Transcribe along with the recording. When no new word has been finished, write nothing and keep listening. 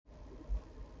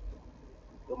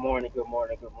Good morning, good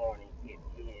morning, good morning. It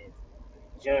is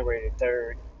January the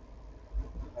 3rd,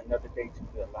 another day to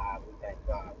be alive. We thank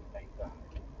God, we thank God.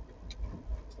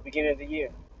 It's the beginning of the year.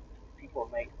 People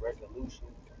make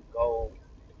resolutions, goals,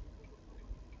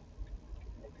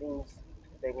 and things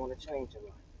that they want to change in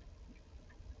life.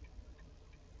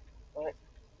 But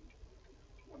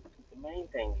the main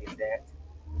thing is that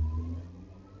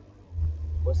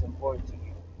what's important to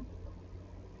you,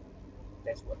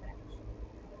 that's what matters.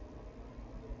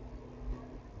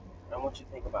 And I want you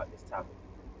to think about this topic.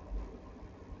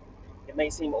 It may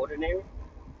seem ordinary,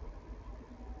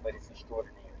 but it's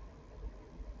extraordinary.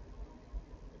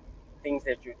 Things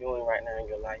that you're doing right now in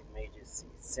your life may just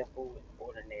seem simple and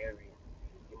ordinary.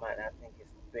 You might not think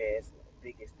it's the best or the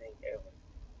biggest thing ever.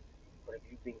 But if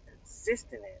you've been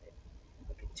consistent at it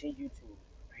and continue to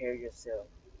prepare yourself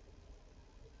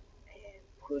and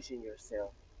pushing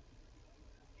yourself,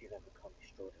 you're going to become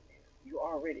extraordinary. You're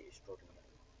already extraordinary,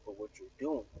 but what you're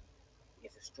doing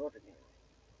is extraordinary.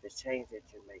 The change that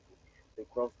you're making, the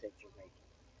growth that you're making,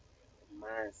 the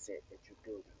mindset that you're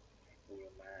building in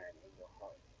your mind and your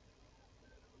heart,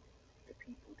 the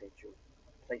people that you're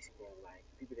placing in your life,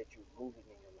 the people that you're moving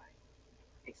in your life,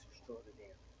 it's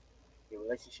extraordinary. Your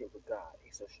relationship with God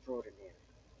is extraordinary.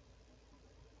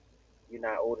 You're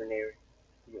not ordinary,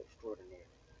 you're extraordinary.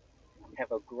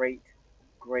 Have a great,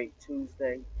 great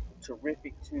Tuesday.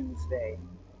 Terrific Tuesday.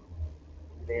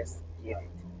 Let's get it.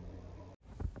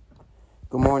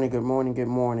 Good morning, good morning, good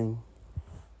morning.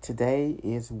 Today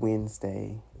is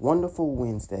Wednesday. Wonderful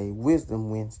Wednesday. Wisdom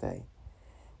Wednesday.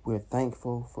 We're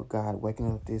thankful for God waking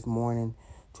up this morning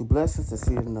to bless us to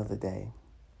see another day.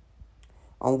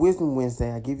 On Wisdom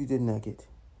Wednesday, I give you the nugget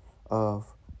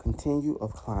of continue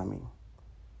of climbing.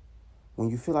 When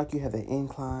you feel like you have the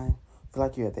incline, feel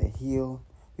like you're at the hill,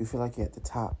 you feel like you're at the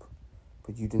top,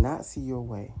 but you do not see your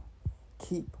way,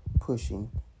 keep pushing,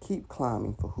 keep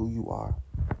climbing for who you are.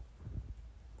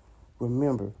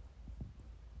 Remember,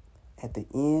 at the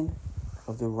end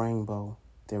of the rainbow,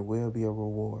 there will be a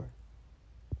reward.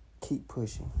 Keep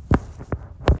pushing.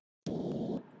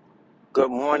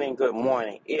 Good morning, good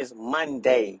morning. It's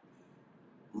Monday.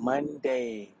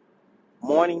 Monday.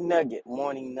 Morning nugget,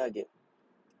 morning nugget.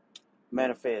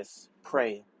 Manifest,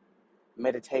 pray,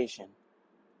 meditation.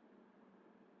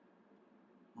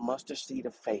 Mustard seed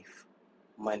of faith.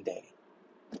 Monday.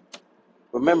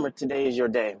 Remember, today is your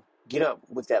day. Get up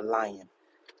with that lion.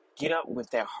 Get up with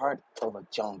that heart of a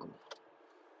jungle.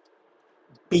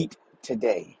 Beat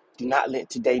today. Do not let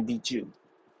today beat you.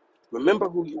 Remember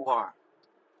who you are.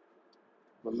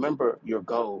 Remember your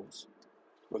goals.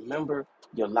 Remember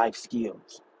your life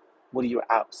skills. What are you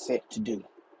out set to do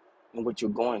and what you're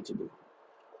going to do.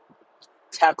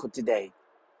 Tackle today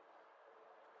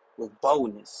with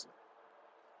boldness.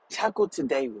 Tackle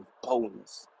today with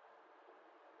boldness.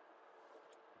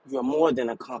 You are more than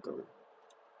a conqueror.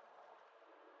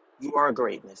 You are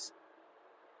greatness.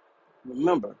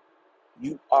 Remember,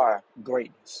 you are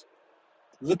greatness.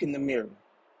 Look in the mirror.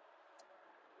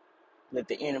 Let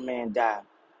the inner man die.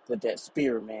 Let that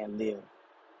spirit man live.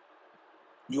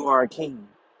 You are a king.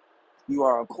 You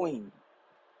are a queen.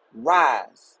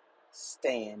 Rise,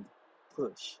 stand,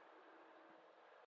 push.